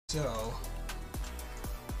So,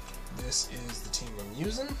 this is the team I'm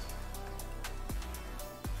using.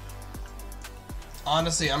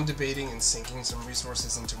 Honestly, I'm debating and sinking some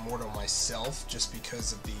resources into Mordo myself, just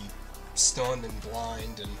because of the stun and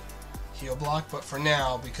blind and heal block, but for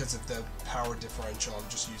now, because of the power differential, I'm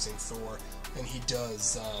just using Thor, and he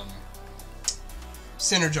does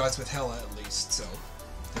synergize with Hela at least, so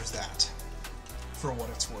there's that, for what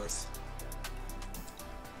it's worth.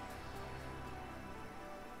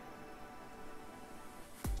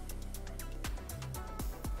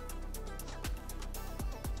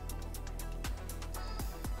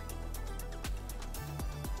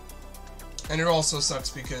 And it also sucks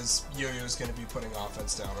because Yo-Yo is going to be putting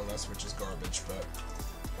offense down on us, which is garbage, but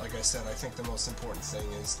like I said, I think the most important thing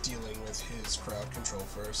is dealing with his crowd control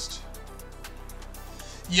first.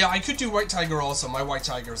 Yeah, I could do White Tiger also. My White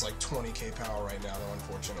Tiger is like 20k power right now, though,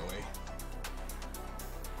 unfortunately.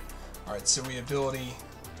 Alright, so we ability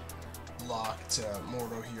locked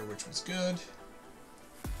Mordo here, which was good.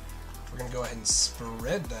 We're going to go ahead and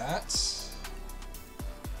spread that.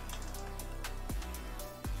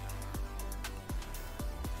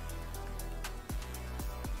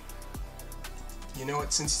 You know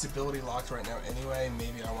what, since he's ability locked right now anyway,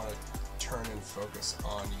 maybe I want to turn and focus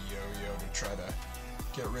on Yo-Yo to try to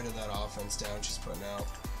get rid of that offense down she's putting out.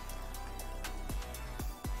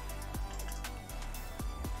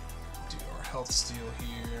 Do our health steal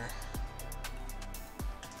here.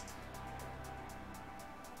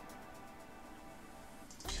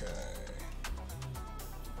 Okay.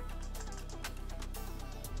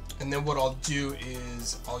 And then what I'll do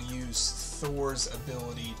is I'll use Thor's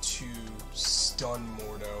ability to stun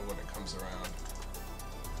Mordo when it comes around.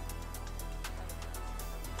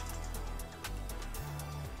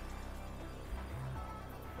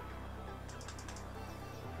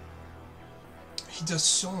 He does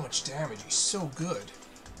so much damage, he's so good.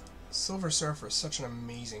 Silver Surfer is such an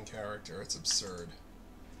amazing character, it's absurd.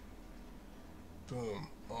 Boom.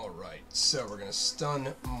 Alright, so we're gonna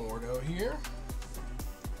stun Mordo here.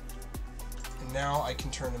 And now I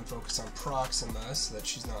can turn and focus on Proxima so that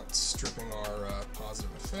she's not stripping our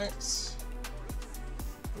positive effects.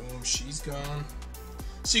 Boom, she's gone.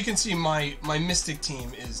 So you can see my Mystic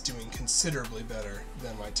team is doing considerably better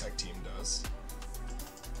than my Tech team does.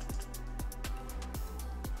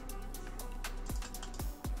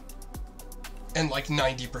 And like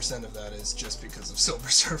 90% of that is just because of Silver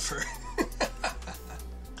Surfer.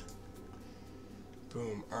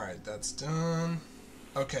 Boom, alright, that's done.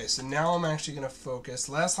 Okay, so now I'm actually going to focus.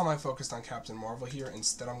 Last time I focused on Captain Marvel here.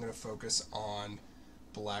 Instead, I'm going to focus on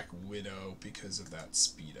Black Widow because of that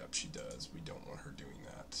speed up she does. We don't want her doing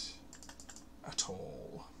that at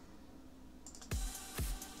all.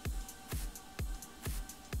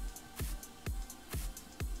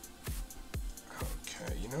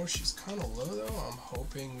 Okay, you know, she's kind of low though. I'm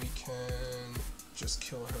hoping we can just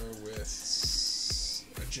kill her with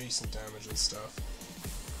adjacent damage and stuff.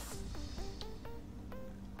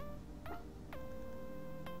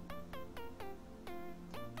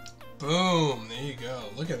 Boom! There you go.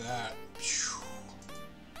 Look at that.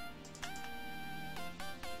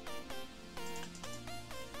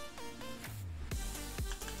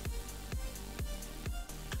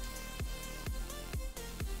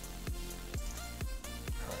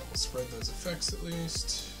 Alright, we'll spread those effects at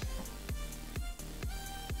least.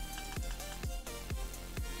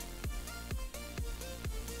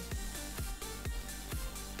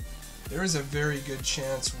 There is a very good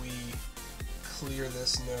chance we clear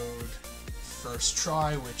this node first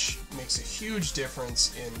try, which makes a huge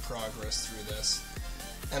difference in progress through this.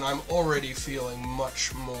 And I'm already feeling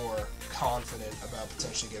much more confident about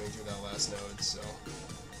potentially getting through that last node, so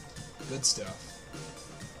good stuff.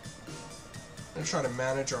 I'm going to try to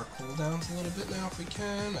manage our cooldowns a little bit now if we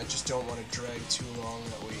can. I just don't want to drag too long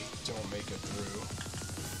that we don't make it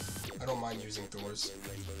through. I don't mind using Thor's.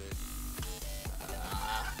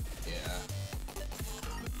 Yeah.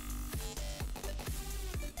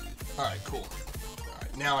 Alright, cool.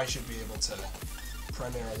 Alright, now I should be able to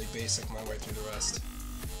primarily basic my way through the rest.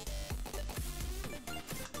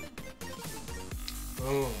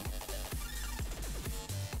 Boom.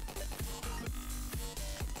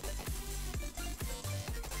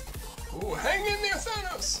 Ooh, hang in there,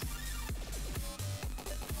 Thanos!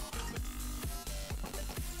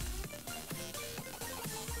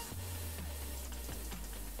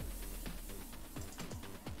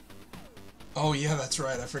 Oh yeah, that's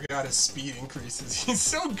right, I forgot his speed increases. He's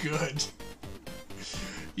so good!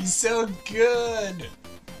 He's so good!